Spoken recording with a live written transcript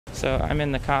So I'm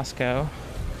in the Costco,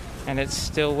 and it's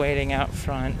still waiting out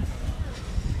front.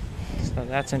 So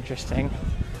that's interesting.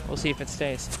 We'll see if it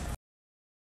stays.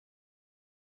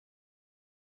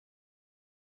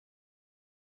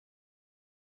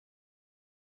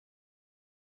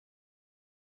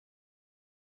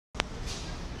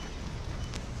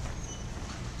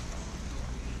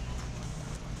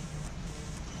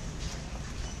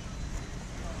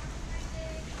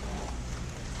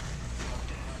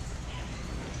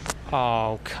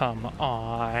 Oh, come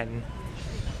on.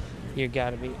 You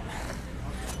gotta be...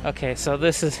 Okay, so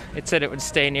this is... It said it would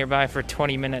stay nearby for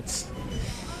 20 minutes.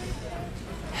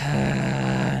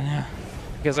 No.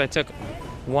 Because I took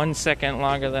 1 second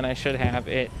longer than I should have,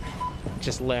 it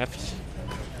just left.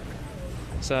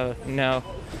 So, no.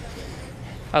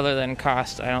 Other than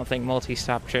cost, I don't think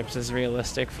multi-stop trips is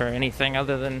realistic for anything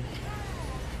other than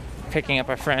picking up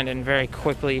a friend and very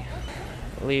quickly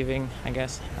leaving, I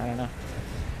guess. I don't know.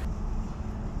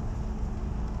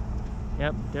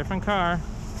 Yep, different car.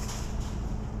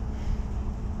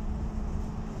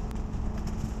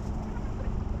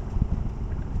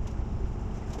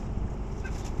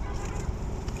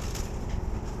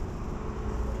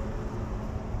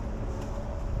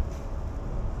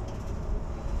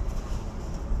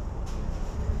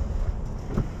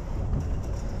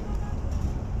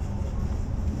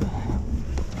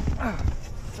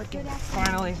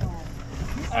 Finally.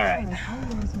 All right.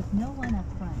 With no one up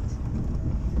front.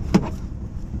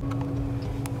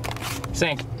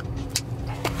 Sink.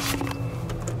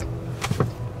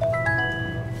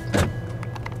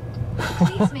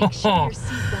 Please make sure your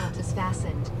seatbelt is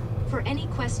fastened. For any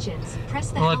questions,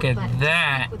 press the help button. Look at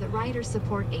that. With a rider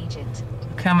support agent.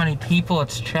 Look how many people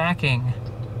it's tracking.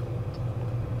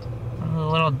 All the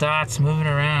little dots moving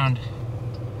around.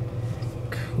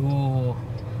 Cool.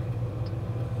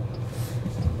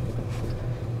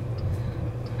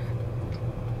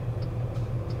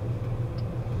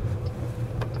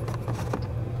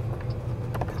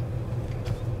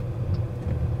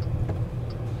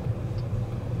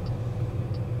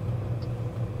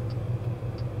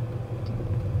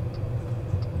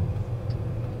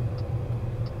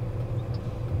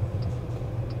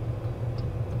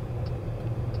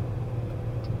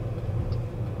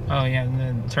 Oh yeah, and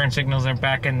the turn signals are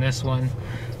back in this one.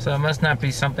 So it must not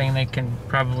be something they can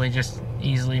probably just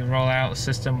easily roll out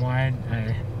system-wide.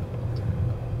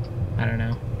 I don't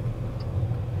know.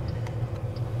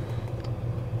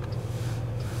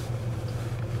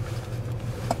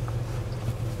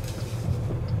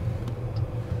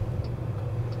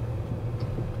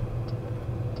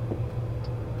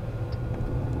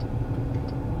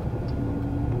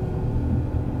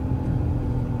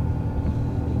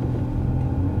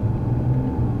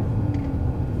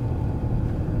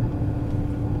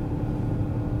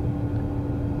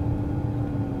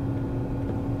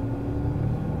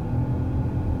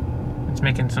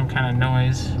 Making some kind of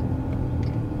noise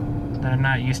that I'm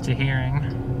not used to hearing.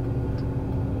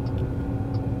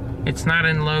 It's not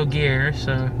in low gear,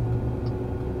 so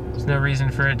there's no reason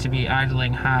for it to be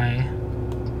idling high,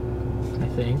 I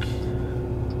think.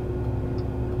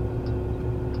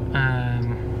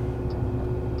 I'm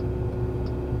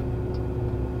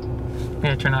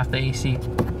gonna turn off the AC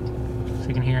so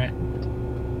you can hear it.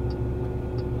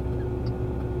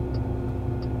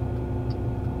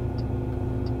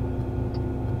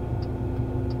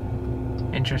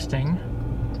 Interesting.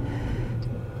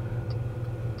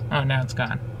 Oh, now it's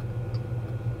gone.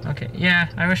 Okay, yeah,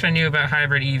 I wish I knew about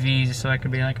hybrid EVs so I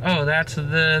could be like, oh, that's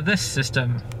this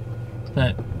system.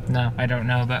 But no, I don't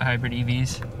know about hybrid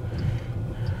EVs.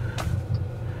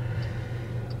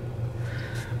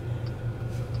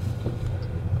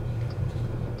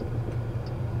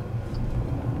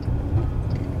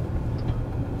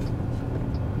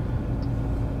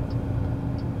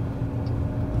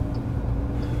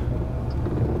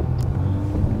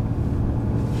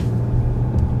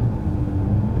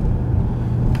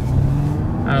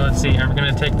 Let's see, are we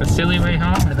gonna take the silly way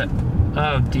home or the...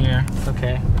 Oh dear,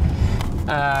 okay.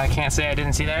 I can't say I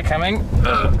didn't see that coming.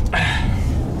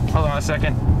 Hold on a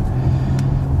second.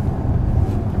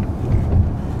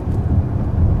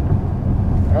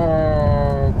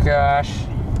 Oh gosh.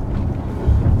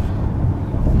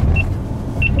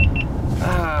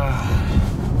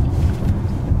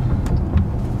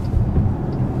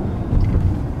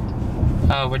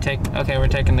 Oh, we're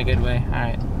taking the good way.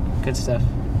 Alright, good stuff.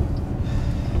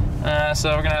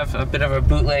 So we're gonna have a bit of a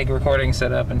bootleg recording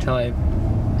set up until I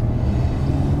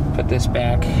put this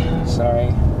back. Sorry.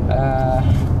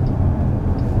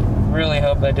 Really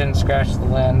hope I didn't scratch the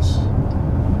lens.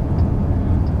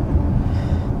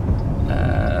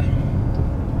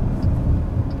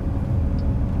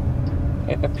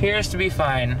 It appears to be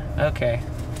fine. Okay.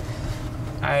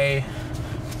 I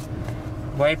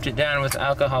wiped it down with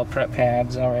alcohol prep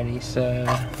pads already, so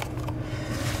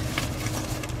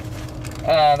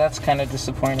that's kind of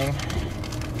disappointing.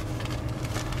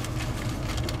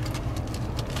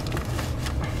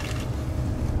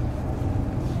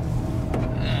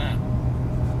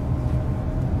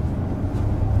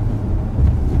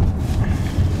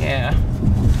 Yeah.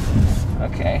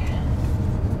 Okay.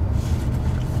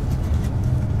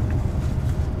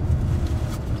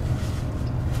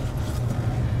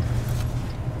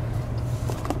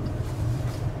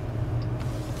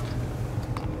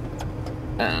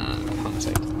 One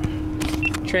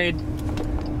second. Trade.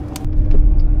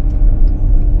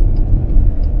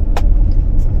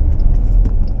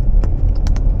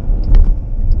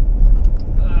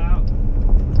 Oh,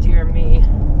 dear me.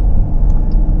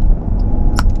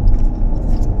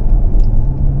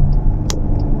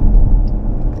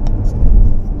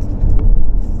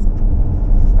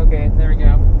 Okay, there we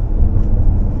go.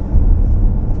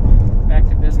 Back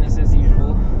to business as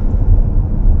usual.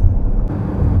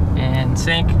 And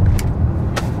sync.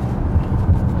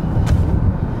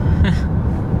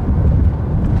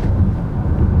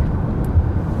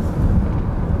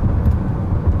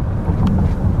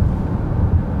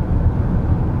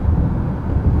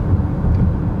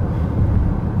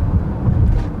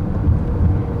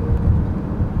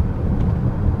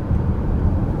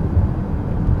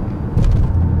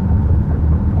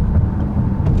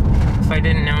 If I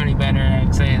didn't know any better,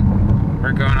 I'd say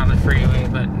we're going on the freeway,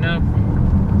 but nope.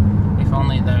 If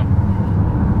only though.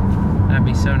 That'd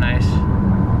be so nice.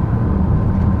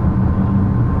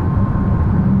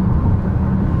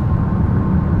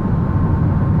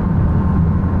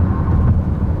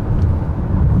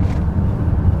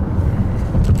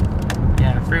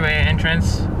 Yeah, freeway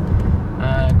entrance,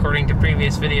 according to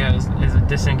previous videos, is a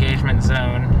disengagement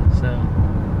zone, so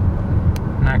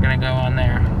I'm not gonna go on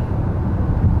there.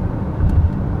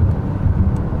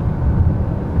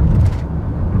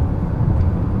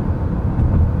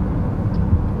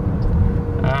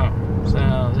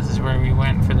 So this is where we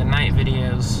went for the night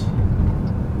videos.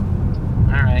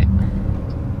 Alright.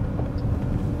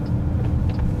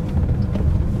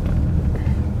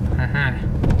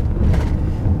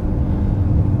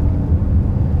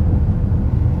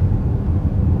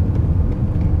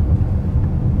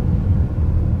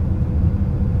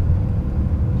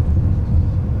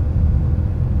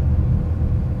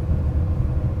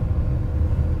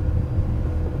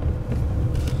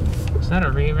 Is that a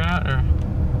reroute or?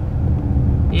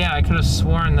 Yeah, I could have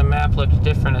sworn the map looked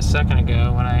different a second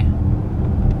ago when I...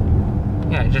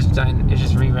 Yeah, it just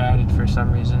rerouted for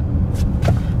some reason.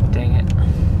 Dang it.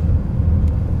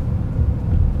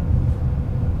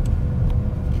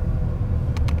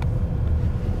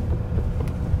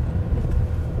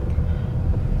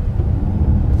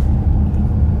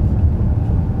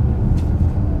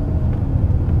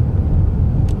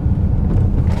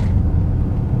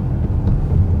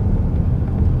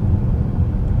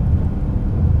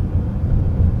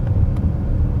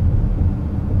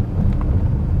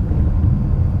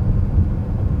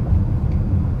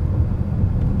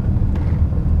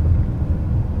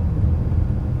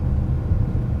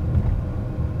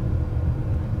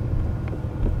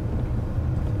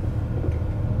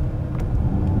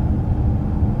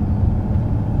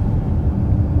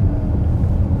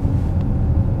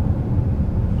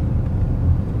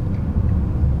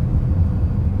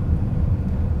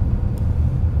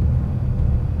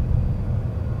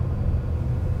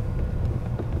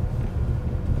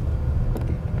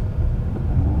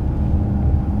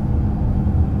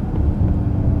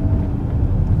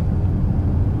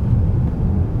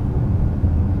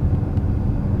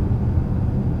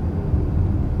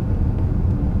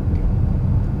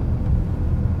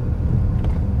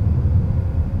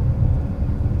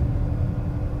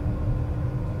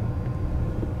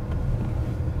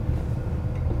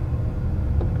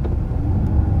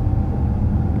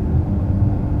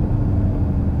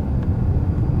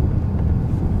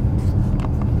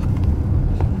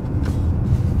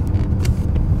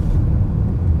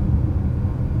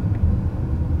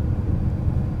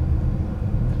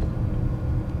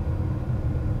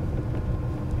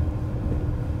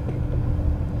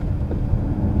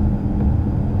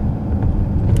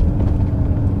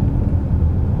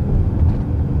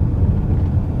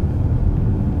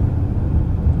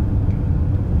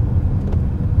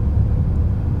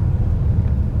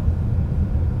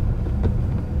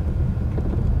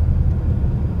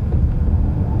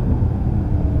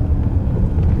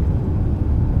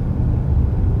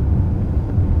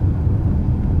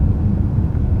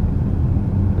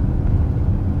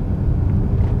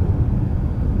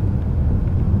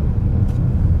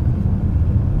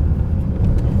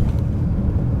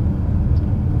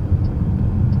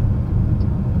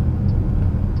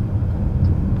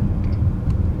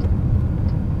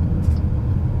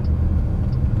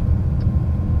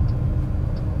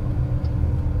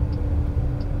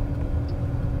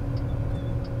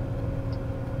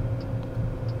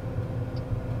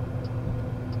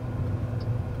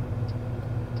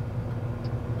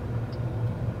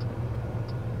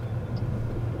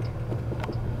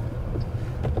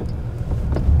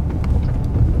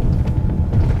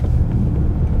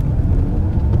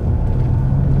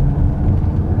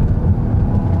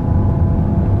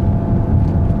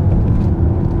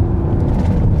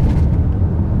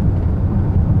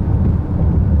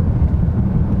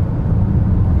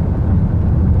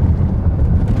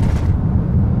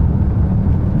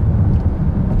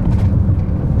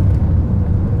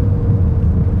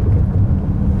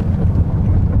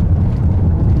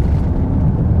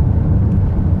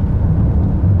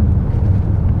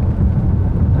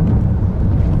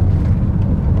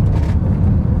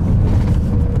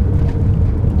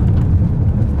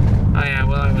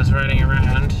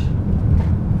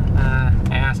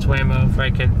 Waymo if I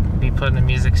could be put in the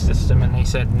music system, and they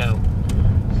said no.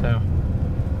 So,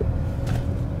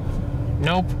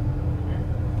 nope.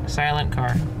 Silent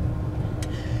car.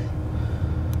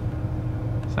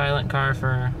 Silent car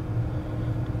for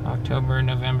October,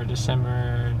 November,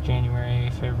 December, January,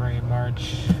 February,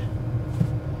 March.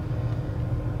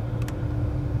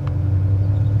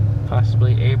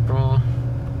 Possibly April.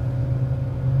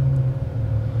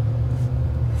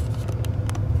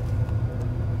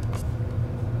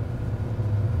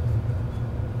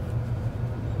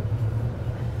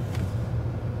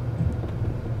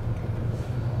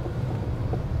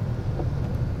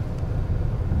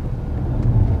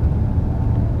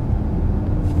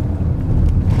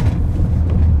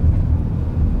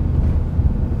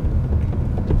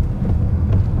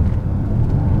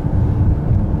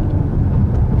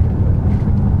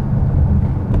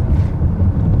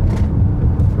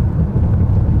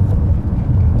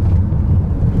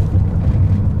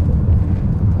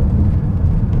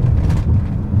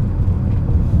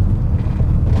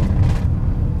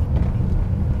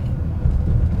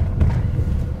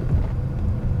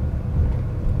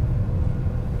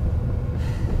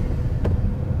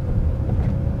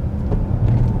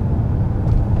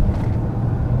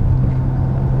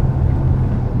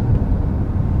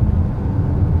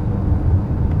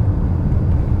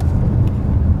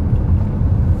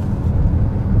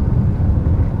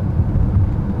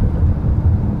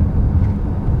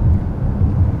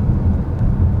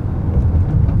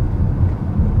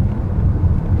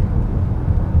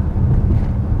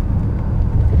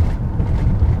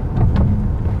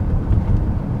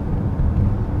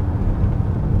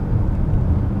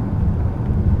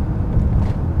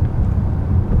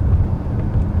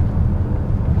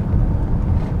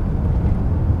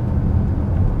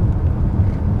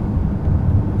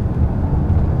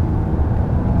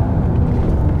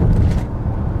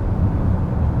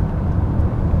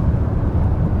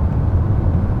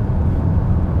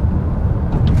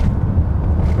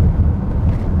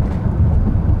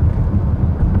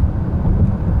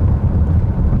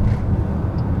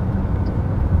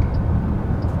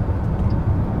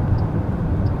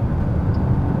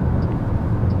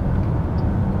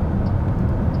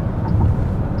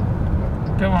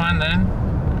 Go on then.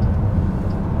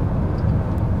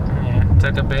 Yeah,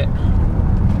 took a bit.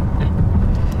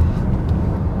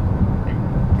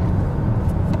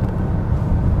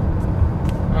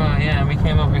 Oh yeah, we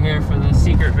came over here for the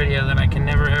secret video that I can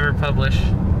never ever publish.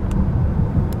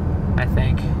 I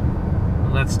think.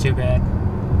 Well, that's too bad.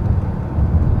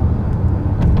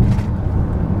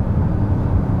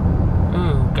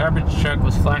 Ooh, garbage truck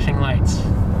with flashing lights.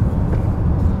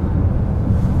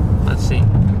 Let's see.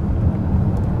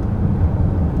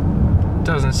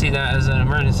 Doesn't see that as an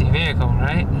emergency vehicle,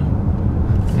 right?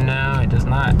 No, it does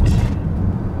not.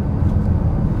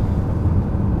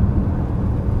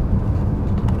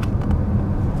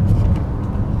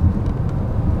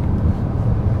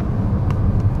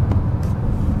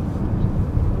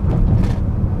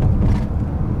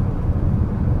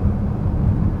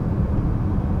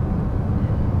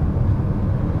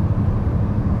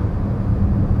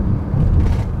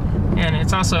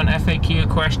 It's also an FAQ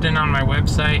question on my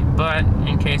website, but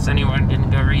in case anyone didn't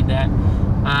go read that,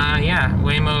 yeah,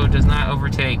 Waymo does not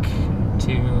overtake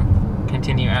to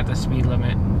continue at the speed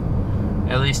limit,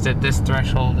 at least at this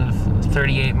threshold of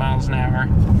 38 miles an hour.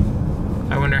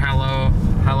 I wonder how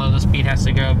low the speed has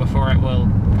to go before it will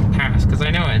pass, because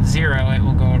I know at 0 it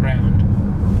will go around.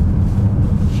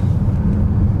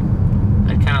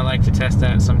 I'd kind of like to test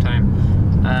that sometime.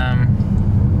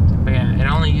 But yeah, it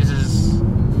only uses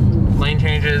lane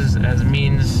changes as a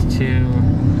means to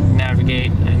navigate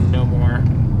and no more,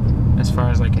 as far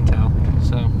as I can tell.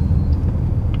 So,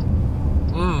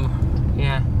 ooh,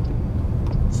 yeah.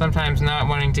 Sometimes not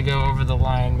wanting to go over the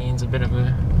line means a bit of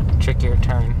a trickier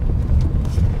turn,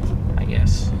 I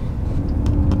guess.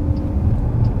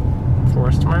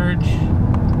 Forced merge.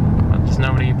 Well, there's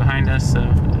nobody behind us, so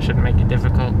it shouldn't make it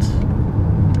difficult.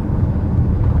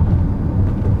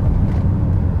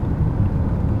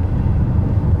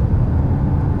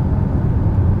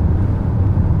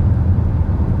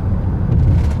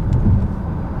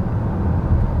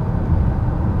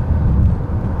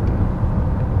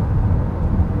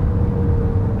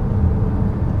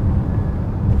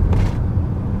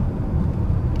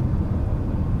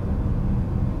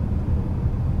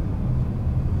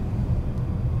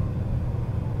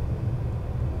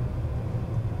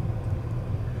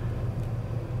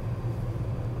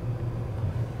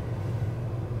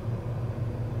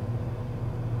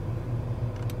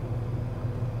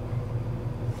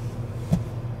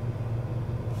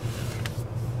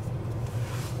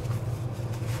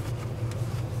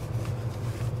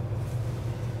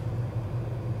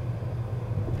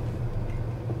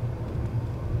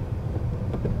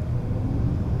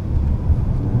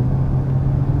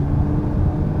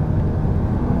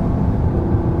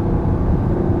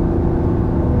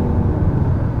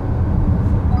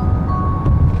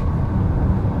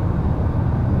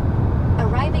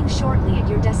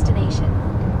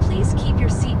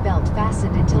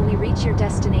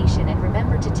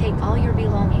 all your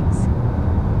belongings.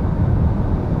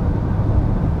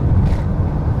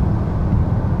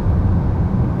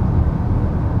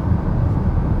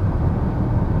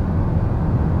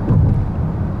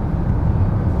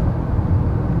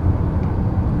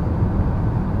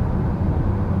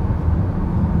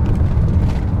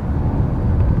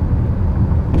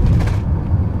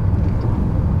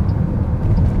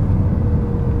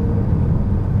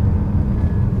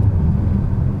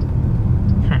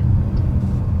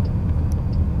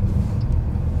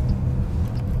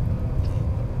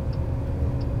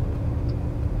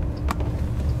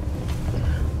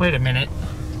 Wait a minute.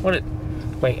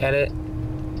 Wait, edit.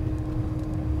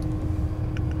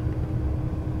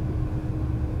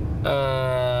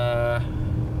 Uh,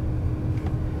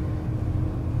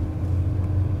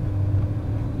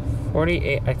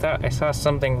 48. I thought I saw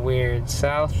something weird.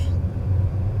 South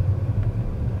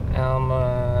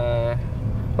Alma.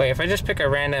 Wait, if I just pick a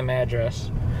random address.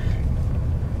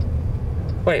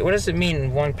 Wait, what does it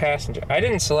mean, one passenger? I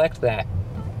didn't select that.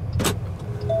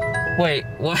 Wait,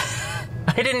 what?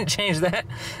 I didn't change that.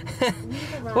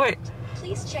 Wait.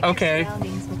 Please check okay. your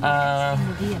surroundings before exiting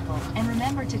the vehicle, and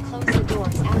remember to close the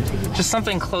doors after you. Just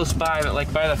something close by, but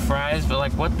like by the fries, but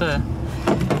like what the?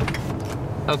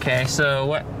 Okay, so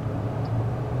what?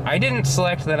 I didn't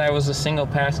select that I was a single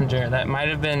passenger. That might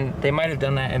have been. They might have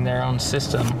done that in their own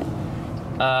system.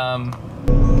 I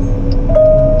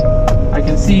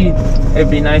can see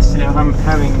it'd be nice to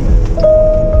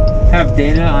have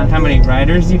data on how many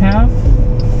riders you have.